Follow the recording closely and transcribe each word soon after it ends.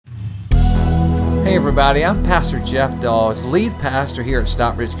Hey everybody, I'm Pastor Jeff Dawes, lead pastor here at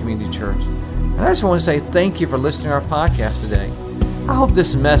Stockbridge Community Church. And I just want to say thank you for listening to our podcast today. I hope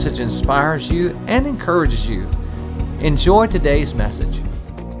this message inspires you and encourages you. Enjoy today's message.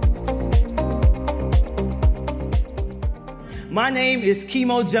 My name is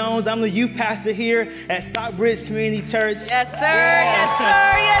Kimo Jones. I'm the youth pastor here at Stockbridge Community Church. Yes, sir. Yes,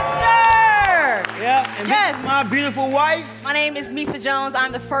 sir. Yes, sir. Yep. And Yes. this is my beautiful wife. My name is Misa Jones.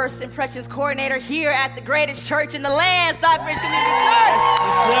 I'm the First Impressions Coordinator here at the greatest church in the land, Stockbridge Community Church.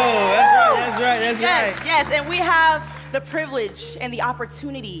 That's right. Yes. And we have the privilege and the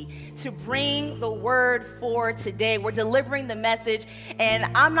opportunity to bring the word for today. We're delivering the message, and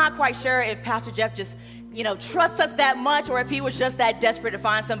I'm not quite sure if Pastor Jeff just trusts us that much, or if he was just that desperate to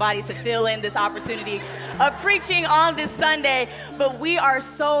find somebody to fill in this opportunity of preaching on this Sunday. But we are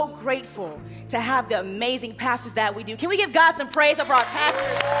so grateful to have the amazing pastors that we do. Can we give God some praise for our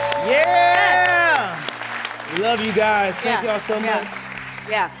pastors? Yeah. We love you guys. Thank y'all so much.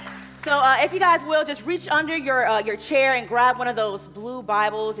 Yeah. So if you guys will, just reach under your chair and grab one of those blue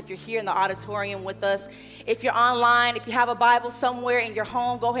Bibles if you're here in the auditorium with us. If you're online, if you have a Bible somewhere in your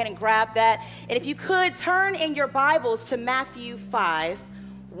home, go ahead and grab that. And if you could, turn in your Bibles to Matthew 5,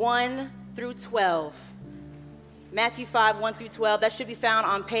 1 through 12. Matthew 5, 1 through 12. That should be found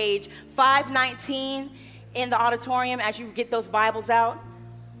on page 519 in the auditorium as you get those Bibles out.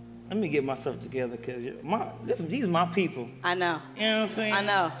 Let me get myself together because these are my people. I know. You know what I'm saying? I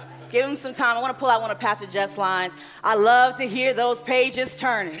know. Give him some time. I want to pull out one of Pastor Jeff's lines. I love to hear those pages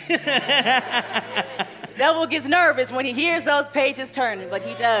turning. Devil gets nervous when he hears those pages turning, but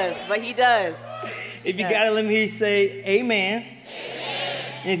he does. If you got it, let me hear you say amen.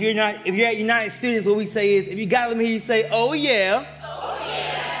 And if you're at United Students, what we say is, if you got it, let me hear you say, oh yeah. Oh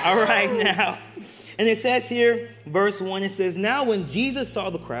yeah. All right now. And it says here, verse 1, it says, now when Jesus saw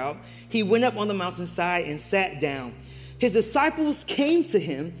the crowd, he went up on the mountainside and sat down. His disciples came to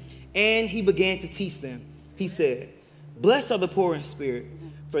him, and he began to teach them. He said, blessed are the poor in spirit,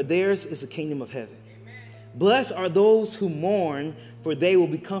 for theirs is the kingdom of heaven. Blessed are those who mourn, for they will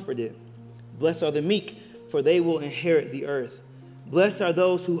be comforted. Blessed are the meek, for they will inherit the earth. Blessed are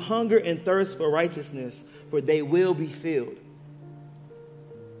those who hunger and thirst for righteousness, for they will be filled.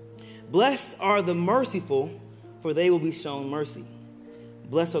 Blessed are the merciful, for they will be shown mercy.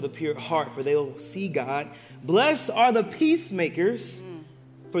 Blessed are the pure heart, for they will see God. Blessed are the peacemakers,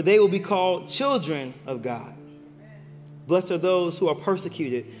 for they will be called children of God. Blessed are those who are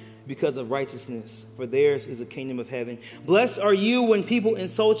persecuted because of righteousness, for theirs is the kingdom of heaven. Blessed are you when people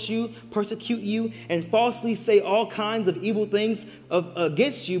insult you, persecute you, and falsely say all kinds of evil things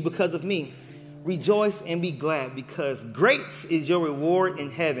against you because of me. Rejoice and be glad, because great is your reward in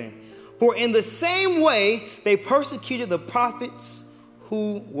heaven. For in the same way they persecuted the prophets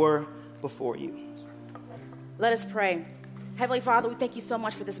who were before you. Let us pray. Heavenly Father, we thank you so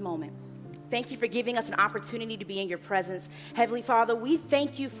much for this moment. Thank you for giving us an opportunity to be in your presence. Heavenly Father, we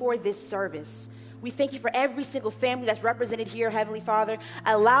thank you for this service. We thank you for every single family that's represented here, Heavenly Father.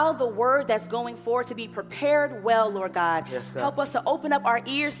 Allow the word that's going forward to be prepared well, Lord God. Yes, God. Help us to open up our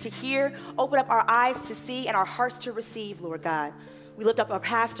ears to hear, open up our eyes to see, and our hearts to receive, Lord God. We lift up our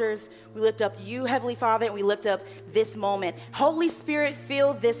pastors, we lift up you, Heavenly Father, and we lift up this moment. Holy Spirit,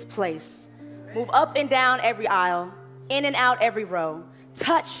 fill this place. Move up and down every aisle, in and out every row.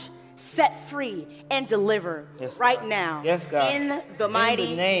 Touch, set free, and deliver right now. Yes, God. In the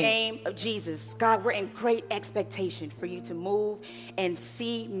mighty name of Jesus. God, we're in great expectation for you to move and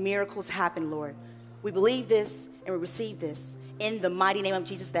see miracles happen, Lord. We believe this and we receive this. In the mighty name of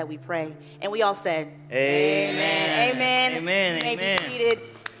Jesus that we pray. And we all said, amen. Amen. Amen. You may Amen. be seated.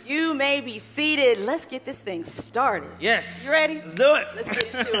 You may be seated. Let's get this thing started. Yes. You ready? Let's do it. Let's get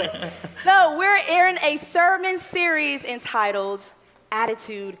into it. So we're in a sermon series entitled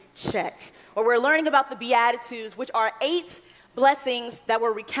Attitude Check, where we're learning about the Beatitudes, which are 8 blessings that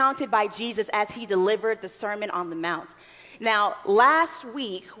were recounted by Jesus as he delivered the Sermon on the Mount. Now, last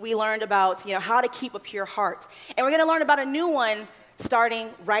week, we learned about, how to keep a pure heart. And we're going to learn about a new one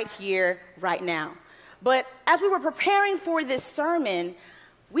starting right here, right now. But as we were preparing for this sermon,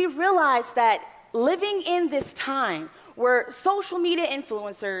 we realized that living in this time where social media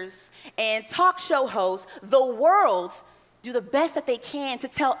influencers and talk show hosts, the world, do the best that they can to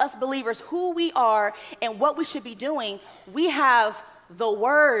tell us believers who we are and what we should be doing, we have the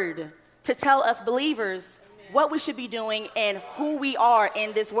word to tell us believers what we should be doing and who we are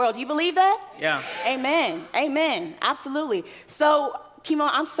in this world. Do you believe that? Yeah. Amen. Amen. Absolutely. So, Kimo,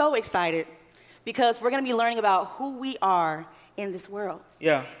 I'm so excited because we're going to be learning about who we are in this world.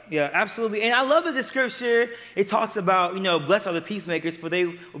 Yeah, absolutely. And I love that the scripture, it talks about, blessed are the peacemakers, for they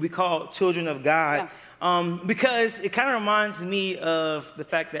will be called children of God. Yeah. Because it kind of reminds me of the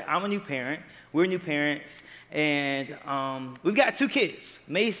fact that I'm a new parent. We're new parents. And we've got 2 kids,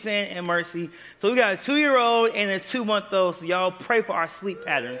 Mason and Mercy. So we got a 2-year-old and a 2-month-old. So y'all pray for our sleep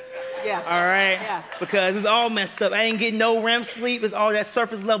patterns. Yeah. All right? Yeah. Because it's all messed up. I ain't getting no REM sleep. It's all that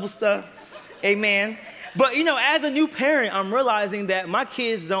surface level stuff. Amen. But, as a new parent, I'm realizing that my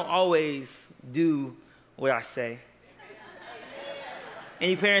kids don't always do what I say.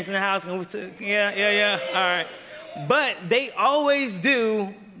 Any parents in the house? Yeah. All right. But they always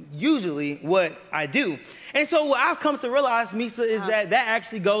do usually what I do. And so what I've come to realize, Misa, is that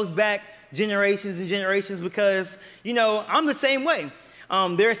actually goes back generations and generations because, I'm the same way.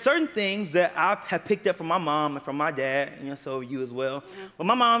 There are certain things that I have picked up from my mom and from my dad, so you as well. Mm-hmm. When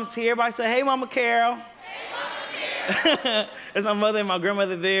my mom's here, everybody say, hey, Mama Carol. Hey, Mama Carol. There's my mother and my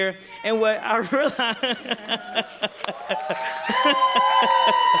grandmother there. And what I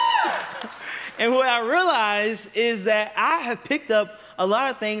realized is that I have picked up a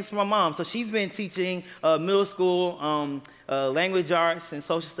lot of things from my mom. So she's been teaching middle school language arts and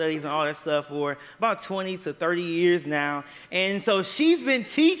social studies and all that stuff for about 20 to 30 years now. And so she's been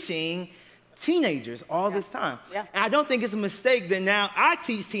teaching teenagers all this time. Yeah. And I don't think it's a mistake that now I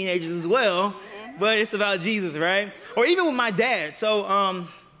teach teenagers as well, but it's about Jesus, right? Or even with my dad. So y'all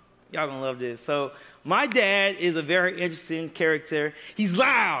gonna love this. So my dad is a very interesting character. He's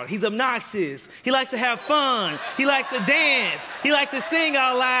loud. He's obnoxious. He likes to have fun. He likes to dance. He likes to sing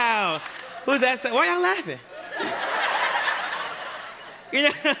out loud. Who's that saying? Why y'all laughing?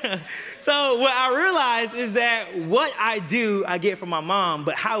 So what I realized is that what I do, I get from my mom,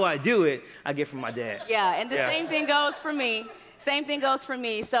 but how I do it, I get from my dad. Yeah, and the same thing goes for me. Same thing goes for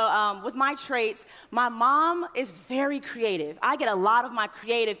me. So with my traits, my mom is very creative. I get a lot of my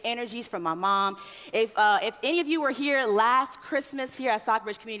creative energies from my mom. If any of you were here last Christmas here at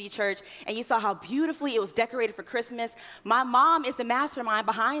Stockbridge Community Church and you saw how beautifully it was decorated for Christmas, my mom is the mastermind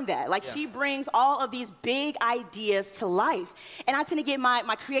behind that. She brings all of these big ideas to life. And I tend to get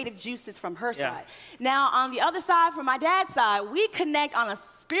my creative juices from her side. Now, on the other side, from my dad's side, we connect on a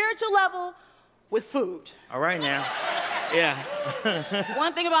spiritual level with food. All right now. Yeah.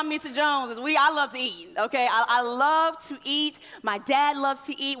 One thing about Misa Jones is I love to eat, okay? I love to eat. My dad loves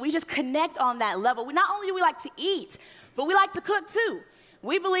to eat. We just connect on that level. Not only do we like to eat, but we like to cook too.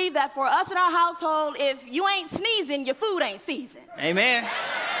 We believe that for us in our household, if you ain't sneezing, your food ain't seasoned. Amen.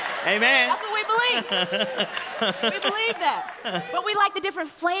 Amen. That's what we believe. We believe that. But we like the different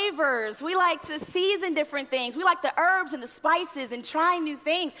flavors. We like to season different things. We like the herbs and the spices and trying new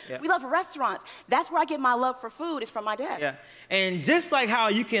things. Yeah. We love restaurants. That's where I get my love for food is from my dad. Yeah. And just like how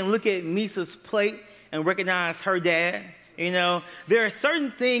you can look at Misa's plate and recognize her dad, there are certain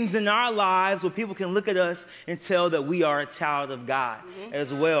things in our lives where people can look at us and tell that we are a child of God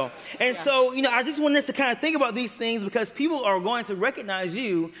as well. And so, I just want us to kind of think about these things because people are going to recognize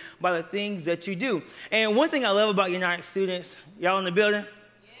you by the things that you do. And one thing I love about United students, y'all in the building?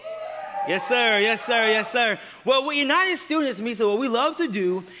 Yeah. Yes, sir. Yes, sir. Yes, sir. Well, what United students mean, so what we love to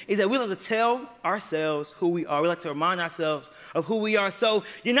do is that we love to tell ourselves who we are. We like to remind ourselves of who we are. So,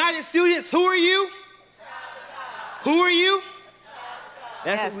 United students, who are you? Who are you?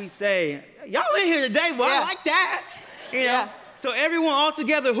 That's what we say. Y'all in here today, boy. I like that. Yeah. So everyone all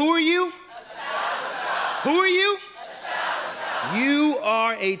together, who are you? Who are you? You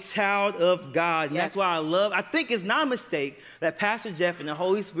are a child of God. And that's why I think it's not a mistake that Pastor Jeff and the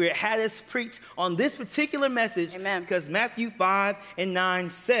Holy Spirit had us preach on this particular message. Amen. Because Matthew 5:9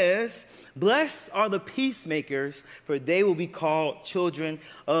 says, blessed are the peacemakers, for they will be called children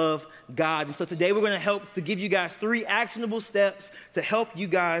of God. And so today we're going to help to give you guys 3 actionable steps to help you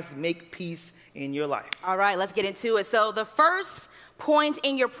guys make peace in your life. All right, let's get into it. So the first point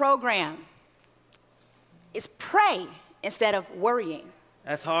in your program is pray instead of worrying.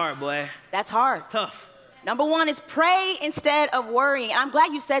 That's hard, boy. That's hard. It's tough. Number 1 is pray instead of worrying. And I'm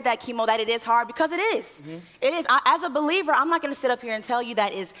glad you said that, Kimo, that it is hard because it is. It is. As a believer, I'm not going to sit up here and tell you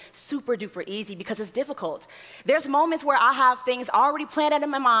that is super duper easy because it's difficult. There's moments where I have things already planned out in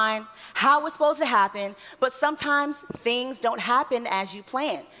my mind, how it's supposed to happen, but sometimes things don't happen as you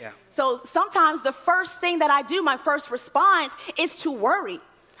plan. Yeah. So sometimes the first thing that I do, my first response, is to worry.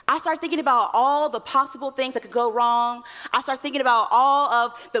 I start thinking about all the possible things that could go wrong. I start thinking about all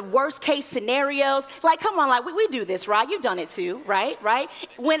of the worst case scenarios. Come on, we do this, right? You've done it too, right?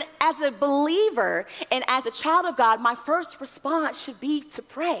 When as a believer and as a child of God, my first response should be to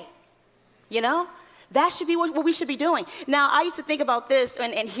pray. That should be what we should be doing. Now, I used to think about this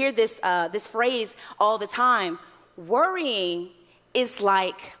and hear this phrase all the time. Worrying is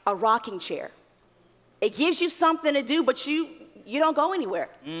like a rocking chair. It gives you something to do, but you don't go anywhere.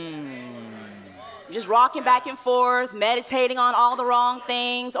 Just rocking back and forth, meditating on all the wrong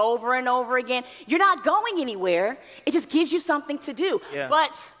things over and over again. You're not going anywhere. It just gives you something to do. Yeah.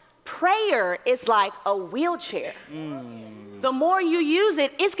 But prayer is like a wheelchair. The more you use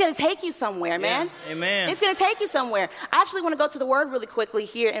it, it's going to take you somewhere, man. Yeah. Amen. It's going to take you somewhere. I actually want to go to the word really quickly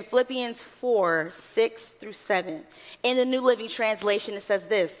here in Philippians 4:6-7. In the New Living Translation, it says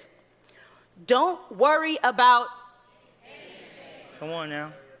this: don't worry about anything. Come on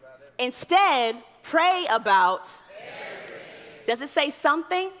now. Instead, pray about everything. Does it say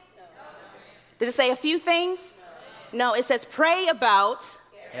something? No. Does it say a few things? No, it says pray about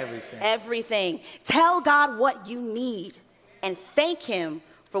everything. Tell God what you need and thank him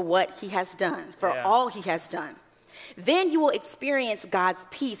for what he has done, for all he has done. Then you will experience God's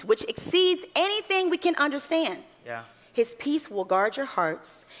peace, which exceeds anything we can understand. Yeah. His peace will guard your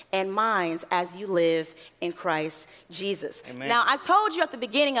hearts and minds as you live in Christ Jesus. Amen. Now, I told you at the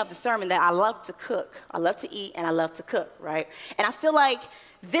beginning of the sermon that I love to cook. I love to eat and I love to cook, right? And I feel like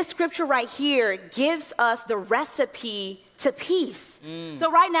this scripture right here gives us the recipe to peace. So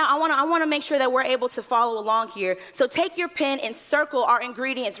right now, I want to make sure that we're able to follow along here. So take your pen and circle our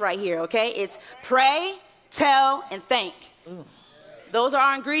ingredients right here, okay? It's pray, tell, and thank. Those are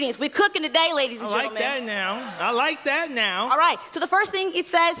our ingredients. We're cooking today, ladies and gentlemen. I like that now. All right. So the first thing it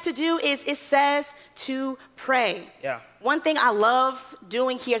says to do is it says to pray. Yeah. One thing I love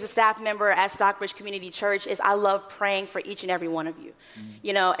doing here as a staff member at Stockbridge Community Church is I love praying for each and every one of you.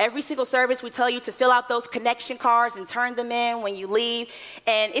 You know, every single service we tell you to fill out those connection cards and turn them in when you leave.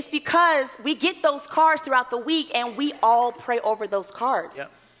 And it's because we get those cards throughout the week and we all pray over those cards.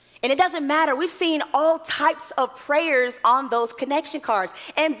 Yep. And it doesn't matter. We've seen all types of prayers on those connection cards.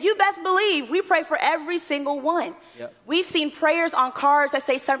 And you best believe we pray for every single one. Yep. We've seen prayers on cards that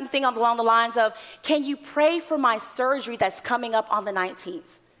say something along the lines of, can you pray for my surgery that's coming up on the 19th?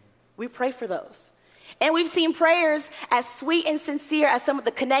 We pray for those. And we've seen prayers as sweet and sincere as some of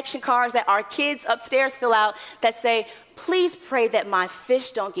the connection cards that our kids upstairs fill out that say, please pray that my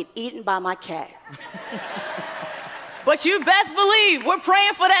fish don't get eaten by my cat. But you best believe we're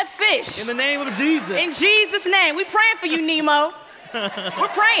praying for that fish. In the name of Jesus. In Jesus' name. We're praying for you, Nemo. We're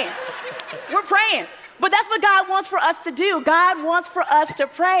praying. We're praying. But that's what God wants for us to do. God wants for us to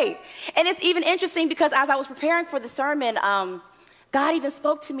pray. And it's even interesting because as I was preparing for the sermon, God even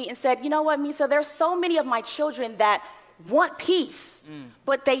spoke to me and said, you know what, Misa, there's so many of my children that want peace,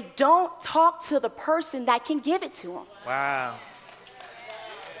 but they don't talk to the person that can give it to them. Wow.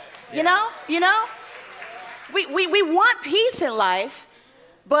 You know? We want peace in life,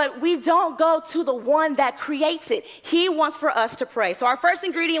 but we don't go to the one that creates it. He wants for us to pray. So our first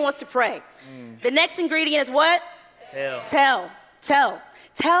ingredient was to pray. The next ingredient is what? Tell.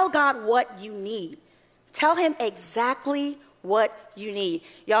 Tell God what you need. Tell him exactly what you need.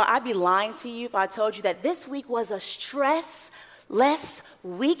 Y'all, I'd be lying to you if I told you that this week was a stress-less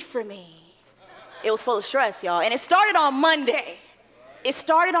week for me. It was full of stress, y'all. And it started on Monday.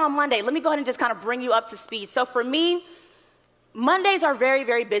 Let me go ahead and just kind of bring you up to speed. So for me, Mondays are very,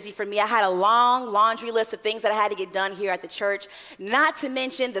 very busy for me. I had a long laundry list of things that I had to get done here at the church. Not to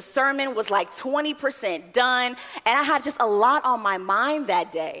mention the sermon was like 20% done, and I had just a lot on my mind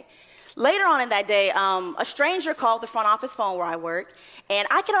that day. Later on in that day, a stranger called the front office phone where I work, and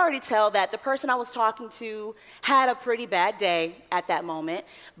I could already tell that the person I was talking to had a pretty bad day at that moment.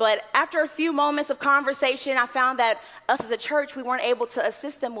 But after a few moments of conversation, I found that us as a church, we weren't able to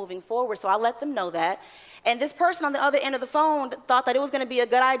assist them moving forward, so I let them know that. And this person on the other end of the phone thought that it was going to be a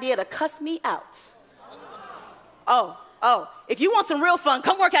good idea to cuss me out. Oh, if you want some real fun,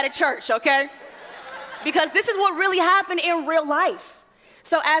 come work at a church, okay? Because this is what really happened in real life.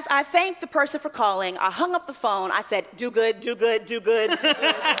 So as I thanked the person for calling, I hung up the phone. I said, do good, do good, do good, do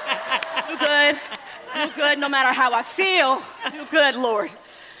good, do good, do good, no matter how I feel, do good, Lord.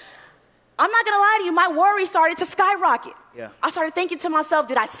 I'm not going to lie to you, my worry started to skyrocket. Yeah. I started thinking to myself,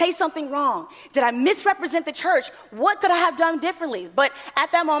 did I say something wrong? Did I misrepresent the church? What could I have done differently? But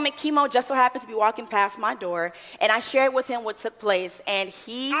at that moment, Chemo just so happened to be walking past my door, and I shared with him what took place, and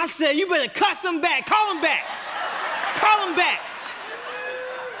I said, you better cuss him back. Call him back. Call him back.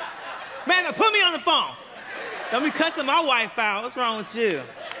 Man, put me on the phone. Don't be cussing my wife out. What's wrong with you?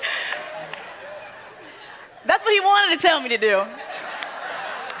 That's what he wanted to tell me to do.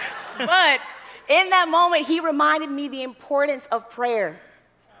 But in that moment, he reminded me the importance of prayer.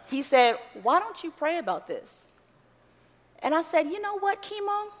 He said, why don't you pray about this? And I said, you know what,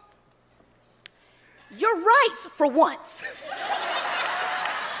 Chemo? You're right for once.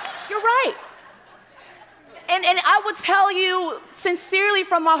 You're right. And I would tell you sincerely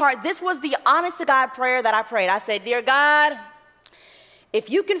from my heart, this was the honest to God prayer that I prayed. I said, dear God, if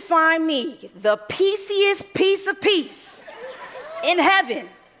you can find me the peaciest piece of peace in heaven,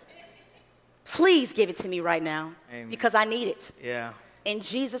 please give it to me right now. Amen. Because I need it. Yeah. In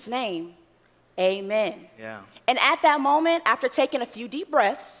Jesus' name, amen. Yeah. And at that moment, after taking a few deep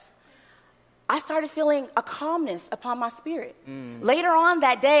breaths, I started feeling a calmness upon my spirit. Later on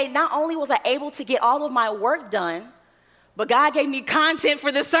that day, not only was I able to get all of my work done, but God gave me content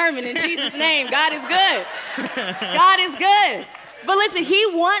for the sermon in Jesus' name. God is good. God is good. But listen, he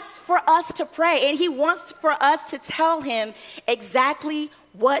wants for us to pray, and he wants for us to tell him exactly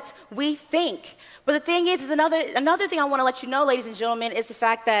what we think. But the thing is another thing I want to let you know, ladies and gentlemen, is the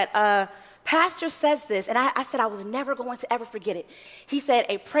fact that Pastor says this, and I said I was never going to ever forget it. He said,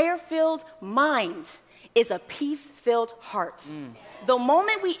 a prayer-filled mind is a peace-filled heart. The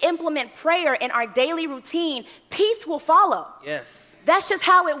moment we implement prayer in our daily routine, peace will follow. Yes. That's just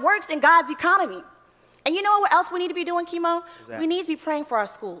how it works in God's economy. And you know what else we need to be doing, Chemo? We need to be praying for our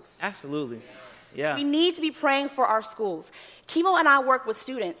schools. Absolutely. Yeah. We need to be praying for our schools. Chemo and I work with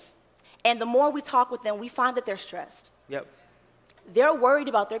students, and the more we talk with them, we find that they're stressed. Yep. They're worried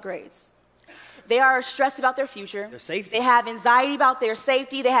about their grades. They are stressed about their future. Their safety. They have anxiety about their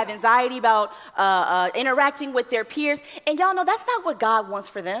safety. They have anxiety about interacting with their peers. And y'all know that's not what God wants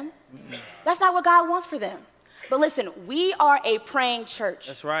for them. That's not what God wants for them. But listen, we are a praying church.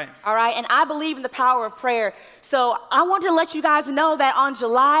 That's right. All right? And I believe in the power of prayer. So I want to let you guys know that on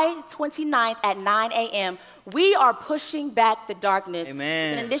July 29th at 9 a.m., we are pushing back the darkness.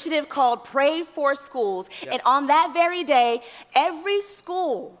 Amen. An initiative called Pray for Schools. Yep. And on that very day, every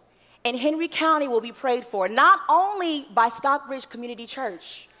school in Henry County will be prayed for, not only by Stockbridge Community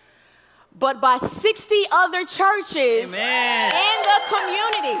Church, but by 60 other churches Amen. In the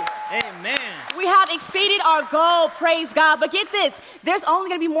community. Amen. We have exceeded our goal, praise God. But get this, there's only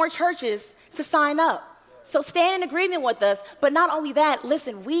going to be more churches to sign up. So stand in agreement with us. But not only that,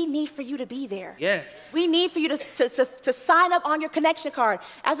 listen, we need for you to be there. Yes. We need for you to sign up on your connection card.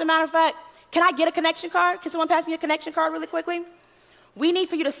 As a matter of fact, can I get a connection card? Can someone pass me a connection card really quickly? We need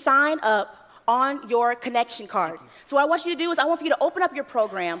for you to sign up on your connection card. So what I want you to do is I want for you to open up your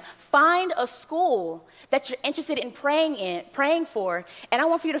program, find a school that you're interested in praying for, and I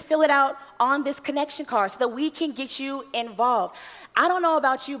want for you to fill it out on this connection card so that we can get you involved. I don't know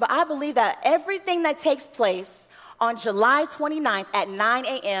about you, but I believe that everything that takes place on July 29th at 9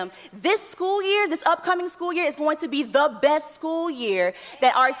 a.m. This school year, this upcoming school year, is going to be the best school year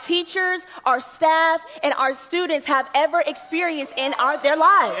that our teachers, our staff, and our students have ever experienced in their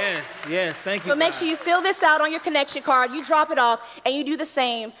lives. Yes, yes, thank you. So make sure you fill this out on your connection card, you drop it off, and you do the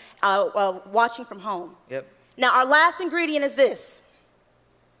same watching from home. Yep. Now, our last ingredient is this.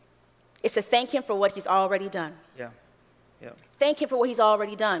 It's to thank him for what he's already done. Yeah. Yep. Thank him for what he's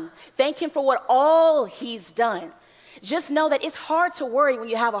already done. Thank him for what all he's done. Just know that it's hard to worry when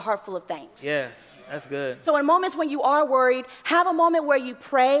you have a heart full of thanks. Yes, that's good. So in moments when you are worried, have a moment where you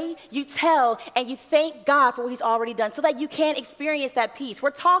pray, you tell, and you thank God for what he's already done so that you can experience that peace.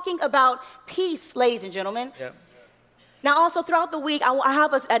 We're talking about peace, ladies and gentlemen. Yep. Now also throughout the week, I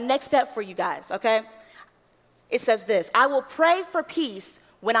have a next step for you guys, okay? It says this: I will pray for peace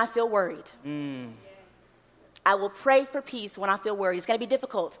when I feel worried. I will pray for peace when I feel worried. It's going to be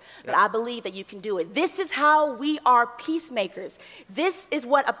difficult, but I believe that you can do it. This is how we are peacemakers. This is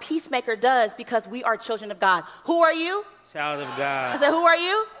what a peacemaker does because we are children of God. Who are you? Child of God. I said, who are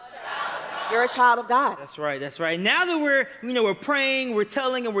you? You're a child of God. That's right, that's right. Now that we're praying, we're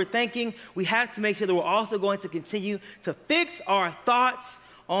telling, and we're thanking, we have to make sure that we're also going to continue to fix our thoughts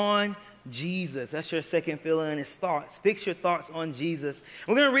on Jesus. That's your second fill-in, is thoughts. Fix your thoughts on Jesus.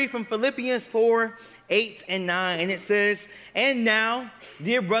 We're going to read from Philippians 4:8-9, and it says, and now,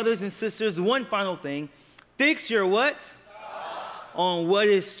 dear brothers and sisters, one final thing. Fix your what? On what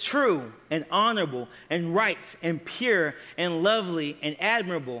is true and honorable and right and pure and lovely and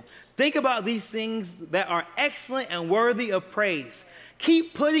admirable. Think about these things that are excellent and worthy of praise.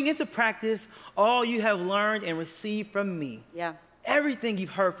 Keep putting into practice all you have learned and received from me. Yeah. Everything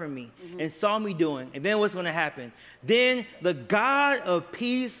you've heard from me and saw me doing. And then what's going to happen? Then the God of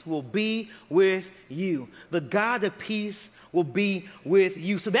peace will be with you. The God of peace will be with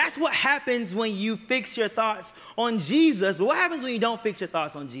you. So that's what happens when you fix your thoughts on Jesus. But what happens when you don't fix your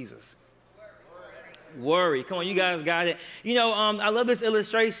thoughts on Jesus? Worry. Come on, you guys got it. You know, I love this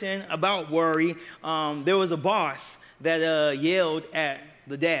illustration about worry. There was a boss that yelled at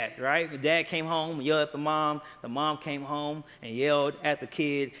the dad, right? The dad came home and yelled at the mom. The mom came home and yelled at the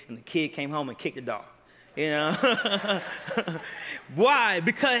kid, and the kid came home and kicked the dog. You know? Why?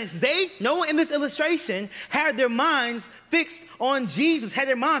 Because no one in this illustration had their minds fixed on Jesus, had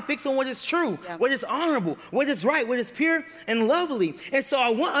their mind fixed on what is true, what is honorable, what is right, what is pure and lovely. And so I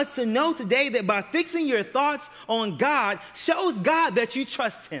want us to know today that by fixing your thoughts on God shows God that you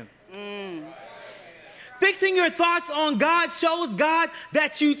trust him. Fixing your thoughts on God shows God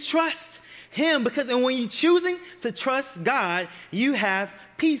that you trust him, because when you're choosing to trust God, you have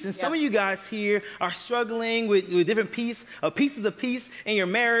peace. And some of you guys here are struggling with different pieces of peace in your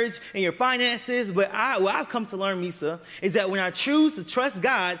marriage, in your finances. But what I've come to learn, Misa, is that when I choose to trust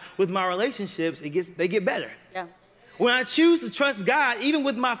God with my relationships, they get better. Yeah. When I choose to trust God, even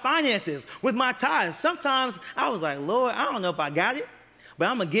with my finances, with my tithes, sometimes I was like, Lord, I don't know if I got it, but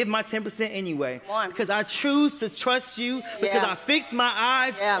I'm going to give my 10% anyway. Because I choose to trust you, because I fix my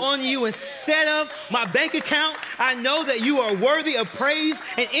eyes on you instead of my bank account. I know that you are worthy of praise,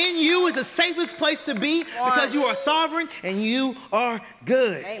 and in you is the safest place to be, because you are sovereign and you are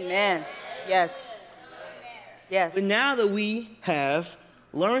good. Amen. Yes. Yes. But now that we have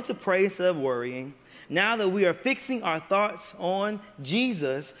learned to pray instead of worrying, now that we are fixing our thoughts on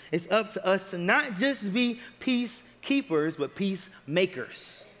Jesus, it's up to us to not just be peacekeepers, but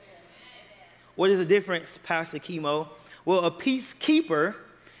peacemakers. What is the difference, Pastor Kimo? Well, a peacekeeper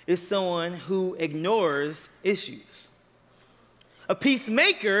is someone who ignores issues. A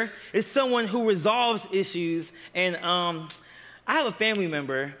peacemaker is someone who resolves issues. And I have a family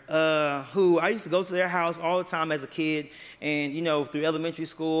member who I used to go to their house all the time as a kid, and through elementary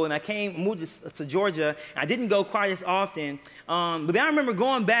school. And I moved to Georgia. I didn't go quite as often, but then I remember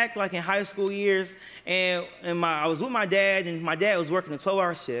going back like in high school years, and I was with my dad, and my dad was working a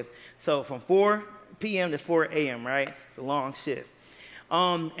 12-hour shift, so from 4 p.m. to 4 a.m. Right? It's a long shift.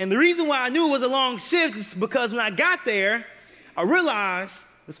 And the reason why I knew it was a long shift is because when I got there, I realized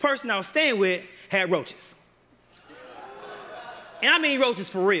this person I was staying with had roaches. And I mean roaches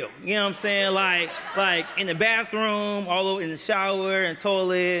for real, you know what I'm saying? Like in the bathroom, all over in the shower and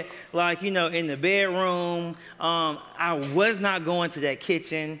toilet, in the bedroom. I was not going to that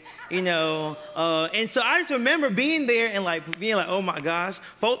kitchen, and so I just remember being there and being like, oh my gosh,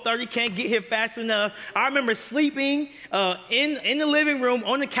 4:30 can't get here fast enough. I remember sleeping in the living room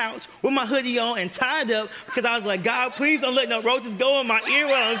on the couch with my hoodie on and tied up, because I was like, God, please don't let no roaches go in my ear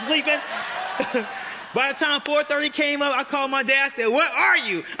while I'm sleeping. By the time 4:30 came up, I called my dad. I said, where are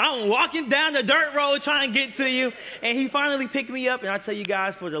you? I'm walking down the dirt road trying to get to you. And he finally picked me up. And I tell you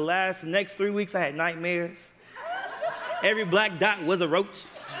guys, for the next 3 weeks, I had nightmares. Every black dot was a roach.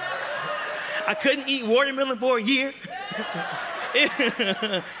 I couldn't eat watermelon for a year.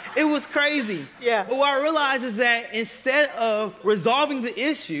 It was crazy. Yeah. But what I realized is that instead of resolving the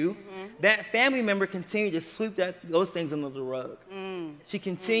issue, that family member continued to sweep those things under the rug. She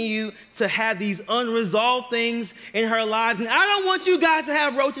continued to have these unresolved things in her lives. And I don't want you guys to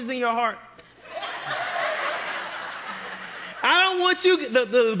have roaches in your heart. I don't want you,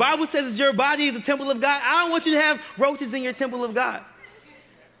 the Bible says your body is a temple of God. I don't want you to have roaches in your temple of God.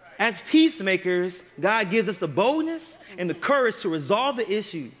 As peacemakers, God gives us the boldness and the courage to resolve the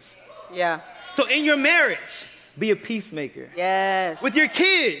issues. Yeah. So in your marriage, be a peacemaker. Yes. With your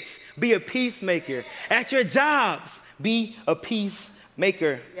kids, be a peacemaker. At your jobs, be a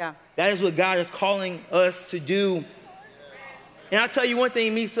peacemaker. Yeah. That is what God is calling us to do. And I'll tell you one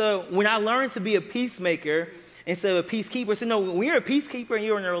thing, Misa, when I learned to be a peacemaker instead of a peacekeeper, so when you're a peacekeeper and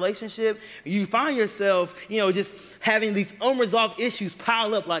you're in a relationship, you find yourself, just having these unresolved issues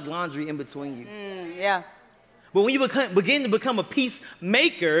pile up like laundry in between you. Yeah. But when you begin to become a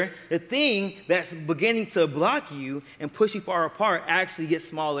peacemaker, the thing that's beginning to block you and push you far apart actually gets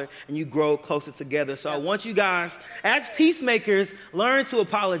smaller, and you grow closer together. So I want you guys, as peacemakers, learn to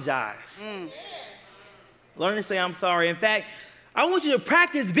apologize. Learn to say, I'm sorry. In fact, I want you to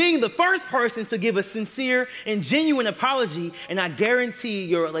practice being the first person to give a sincere and genuine apology, and I guarantee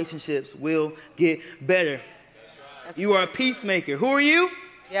your relationships will get better. You are a peacemaker. Who are you?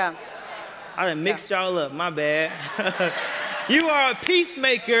 Yeah. I done mixed y'all up. My bad. You are a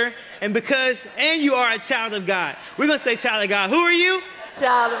peacemaker, and you are a child of God. We're going to say child of God. Who are you?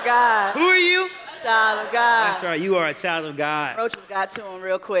 Child of God. Who are you? Child of God. That's right. You are a child of God. Roaches got to him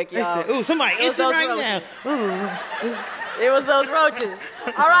real quick, y'all. Ooh, somebody itching right now. It was those roaches.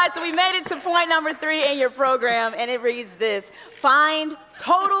 All right, so we made it to point number 3 in your program, and it reads this: find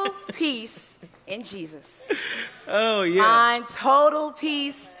total peace in Jesus. Oh, yeah. Find total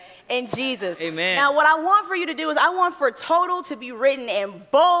peace in Jesus. Amen. Now, what I want for you to do is I want for total to be written in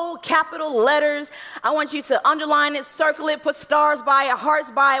bold, capital letters. I want you to underline it, circle it, put stars by it, hearts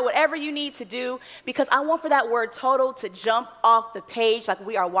by it, whatever you need to do, because I want for that word total to jump off the page like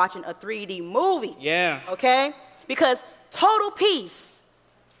we are watching a 3D movie. Yeah. Okay? Because total peace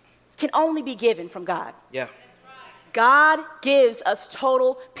can only be given from God. Yeah. God gives us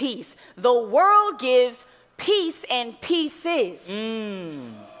total peace. The world gives peace in pieces.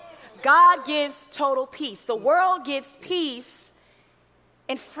 God gives total peace. The world gives peace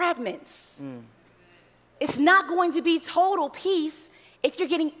in fragments. It's not going to be total peace if you're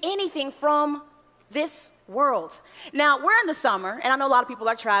getting anything from this world. Now, we're in the summer, and I know a lot of people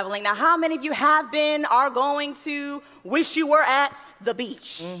are traveling. Now, how many of you have been, are going to, wish you were at the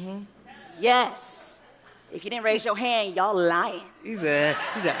beach? Yes. If you didn't raise your hand, y'all lying. He said,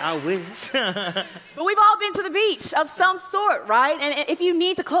 I wish. But we've all been to the beach of some sort, right? And if you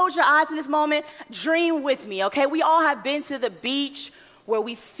need to close your eyes in this moment, dream with me, okay? We all have been to the beach where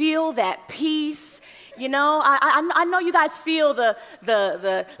we feel that peace. You know, I know you guys feel the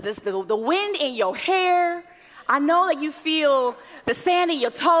wind in your hair. I know that you feel the sand in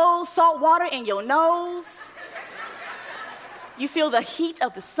your toes, salt water in your nose. You feel the heat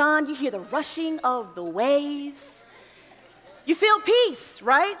of the sun. You hear the rushing of the waves. You feel peace,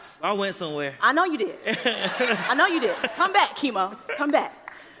 right? I went somewhere. I know you did. I know you did. Come back, Chemo. Come back.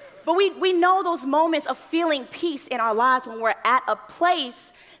 But we know those moments of feeling peace in our lives when we're at a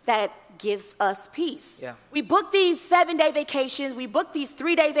place that gives us peace. Yeah. We book these 7-day vacations. We book these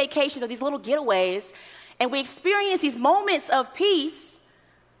 3-day vacations or these little getaways. And we experience these moments of peace.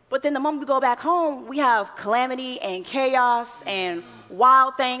 But then the moment we go back home, we have calamity and chaos and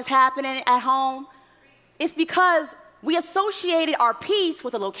wild things happening at home. It's because we associated our peace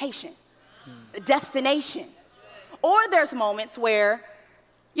with a location, a destination. Or there's moments where,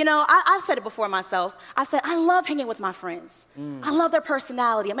 you know, I said it before myself. I said, I love hanging with my friends. I love their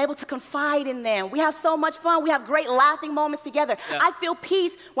personality. I'm able to confide in them. We have so much fun. We have great laughing moments together. Yeah. I feel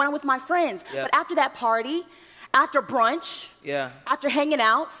peace when I'm with my friends. Yeah. But after that party, after brunch, after hanging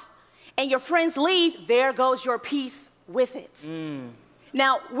out, and your friends leave, there goes your peace with it.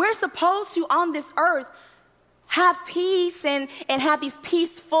 Now, we're supposed to, on this earth, have peace and have these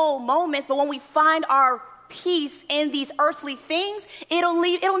peaceful moments, but when we find our peace in these earthly things, it'll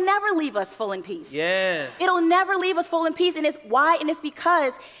never leave us full in peace. Yeah. It'll never leave us full in peace, and it's why, and it's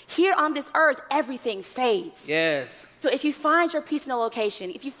because here on this earth, everything fades. Yes. So if you find your peace in a location,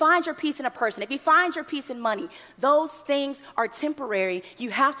 if you find your peace in a person, if you find your peace in money, those things are temporary.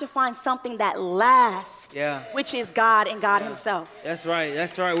 You have to find something that lasts, which is God and God Himself. That's right.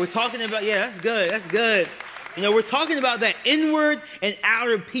 That's right. We're talking about, that's good. That's good. You know, we're talking about that inward and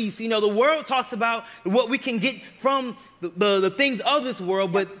outer peace. You know, the world talks about what we can get from the things of this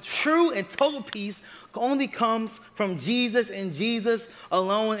world, but true and total peace only comes from Jesus and Jesus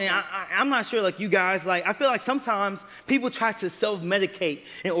alone. And I'm not sure like you guys, like I feel like sometimes people try to self-medicate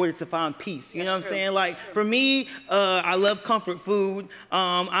in order to find peace. You know what I'm saying? Like for me, I love comfort food.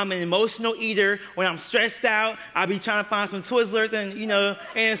 I'm an emotional eater. When I'm stressed out, I be trying to find some Twizzlers and, you know,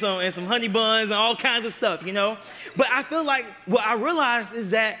 and some honey buns and all kinds of stuff, you know. But I feel like what I realize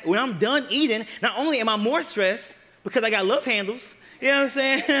is that when I'm done eating, not only am I more stressed because I got love handles, you know what I'm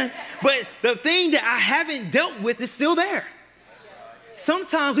saying? But the thing that I haven't dealt with is still there.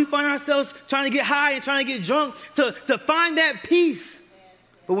 Sometimes we find ourselves trying to get high and trying to get drunk to find that peace.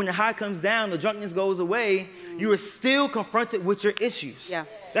 But when the high comes down, the drunkenness goes away, you are still confronted with your issues. Yeah.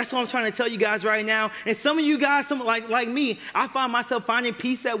 That's what I'm trying to tell you guys right now. And some of you guys, some like me, I find myself finding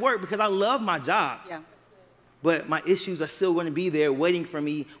peace at work because I love my job. Yeah. But my issues are still going to be there waiting for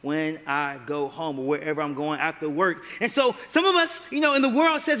me when I go home or wherever I'm going after work. And so some of us, you know, in the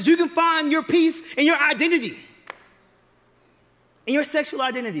world says you can find your peace in your identity, in your sexual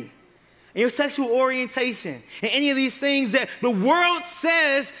identity, in your sexual orientation, and any of these things that the world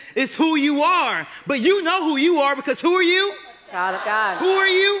says is who you are. But you know who you are because who are you? Child of God. Who are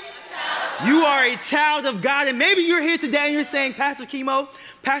you? You are a child of God. And maybe you're here today and you're saying, Pastor Chemo,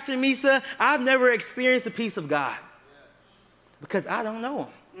 Pastor Misa, I've never experienced the peace of God because I don't know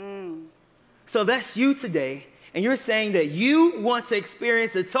Him. So that's you today. And you're saying that you want to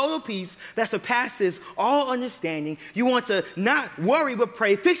experience the total peace that surpasses all understanding. You want to not worry but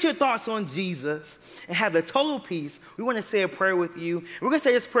pray. Fix your thoughts on Jesus and have the total peace. We want to say a prayer with you. We're going to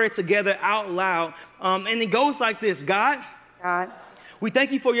say this prayer together out loud. And it goes like this. God, we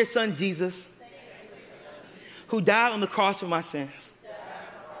thank you for your son, Jesus, who died on the cross for my sins.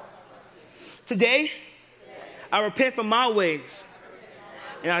 Today, I repent from my ways,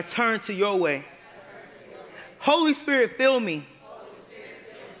 and I turn to your way. Holy Spirit, fill me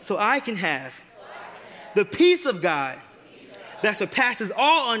so I can have the peace of God that surpasses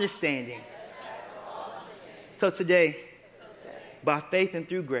all understanding. So today, by faith and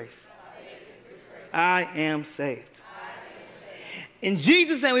through grace, I am saved. In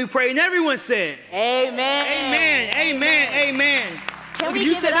Jesus' name we pray, and everyone said, Amen. Amen, amen, amen. Can we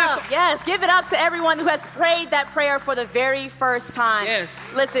give it up? Yes, give it up to everyone who has prayed that prayer for the very first time. Yes.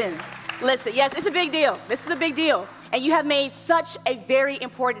 Listen. Yes, it's a big deal. This is a big deal. And you have made such a very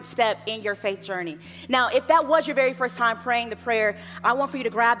important step in your faith journey. Now, if that was your very first time praying the prayer, I want for you to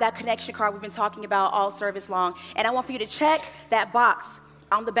grab that connection card we've been talking about all service long, and I want for you to check that box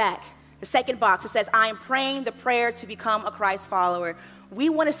on the back. The second box, it says, I am praying the prayer to become a Christ follower. We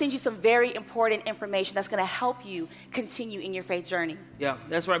want to send you some very important information that's going to help you continue in your faith journey. Yeah,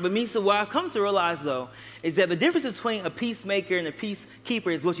 that's right. But Misa, what I've come to realize, though, is that the difference between a peacemaker and a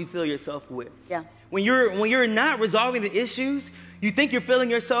peacekeeper is what you fill yourself with. Yeah. When you're not resolving the issues, you think you're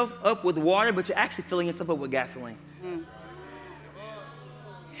filling yourself up with water, but you're actually filling yourself up with gasoline.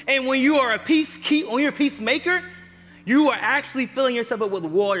 And when you're a peacemaker, you are actually filling yourself up with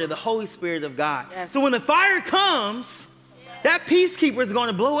water, the Holy Spirit of God. Yes. So when the fire comes, that peacekeeper is going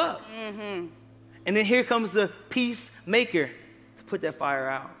to blow up. And then here comes the peacemaker to put that fire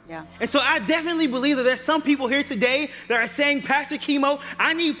out. Yeah. And so I definitely believe that there's some people here today that are saying, Pastor Kimo,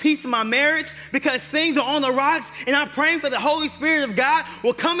 I need peace in my marriage because things are on the rocks, and I'm praying for the Holy Spirit of God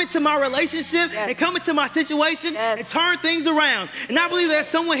will come into my relationship and come into my situation and turn things around. And I believe there's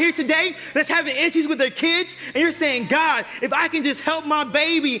someone here today that's having issues with their kids, and you're saying, God, if I can just help my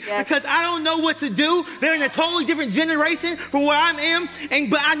baby because I don't know what to do. They're in a totally different generation from where I am,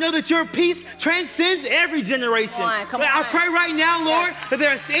 but I know that your peace transcends every generation. Come on. I pray right now, Lord, that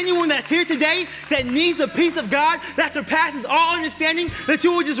there's anyone that's here today that needs a peace of God that surpasses all understanding, that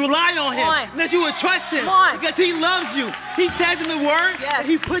you would just rely on Him, that you would trust Him because He loves you. He says in the Word that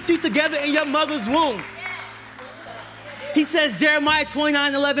He put you together in your mother's womb. He says, Jeremiah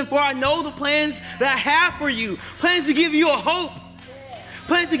 29:11, for I know the plans that I have for you, plans to give you a hope,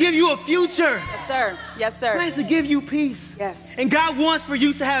 plans to give you a future. Yes, sir. Yes, sir. Plans to give you peace. Yes. And God wants for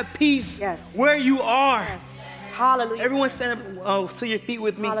you to have peace where you are. Yes. Hallelujah. Everyone stand up to your feet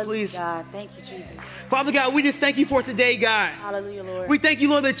with me, please. God. Thank you, Jesus. Father God, we just thank you for today, God. Hallelujah, Lord. We thank you,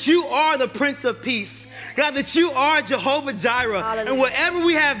 Lord, that you are the Prince of Peace. God, that you are Jehovah Jireh. Hallelujah. And whatever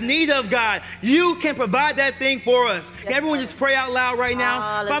we have need of, God, you can provide that thing for us. Can everyone just pray out loud right now?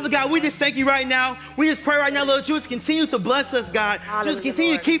 Hallelujah. Father God, we just thank you right now. We just pray right now, Lord, that you just continue to bless us, God. Just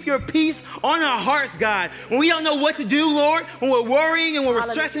continue to keep your peace on our hearts, God. When we don't know what to do, Lord, when we're worrying and when we're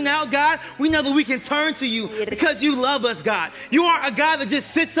stressing out, God, we know that we can turn to you because you love us, God. You are a God that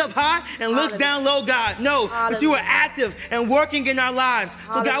just sits up high and looks down low, God. No, but you are active and working in our lives.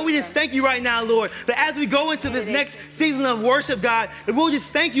 So, God, we just thank you right now, Lord, that as we go into this next season of worship, God, that we'll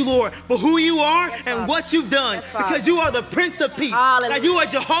just thank you, Lord, for who you are and what you've done because you are the Prince of Peace. God, you are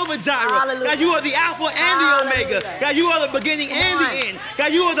Jehovah Jireh. God, you are the Alpha and the Omega. God, you are the beginning and the end.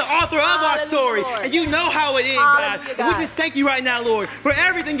 God, you are the author of our story, and you know how it ends, God. And we just thank you right now, Lord, for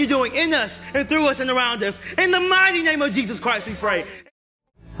everything you're doing in us and through us and around us. In the mighty name of Jesus Christ, we pray.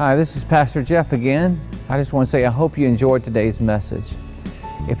 Hi, this is Pastor Jeff again. I just want to say I hope you enjoyed today's message.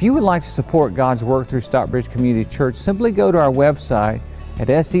 If you would like to support God's work through Stockbridge Community Church, simply go to our website at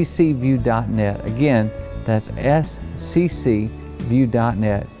sccview.net. Again, that's sccview.net,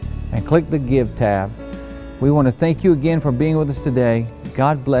 and click the Give tab. We want to thank you again for being with us today.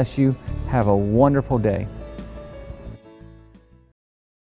 God bless you. Have a wonderful day.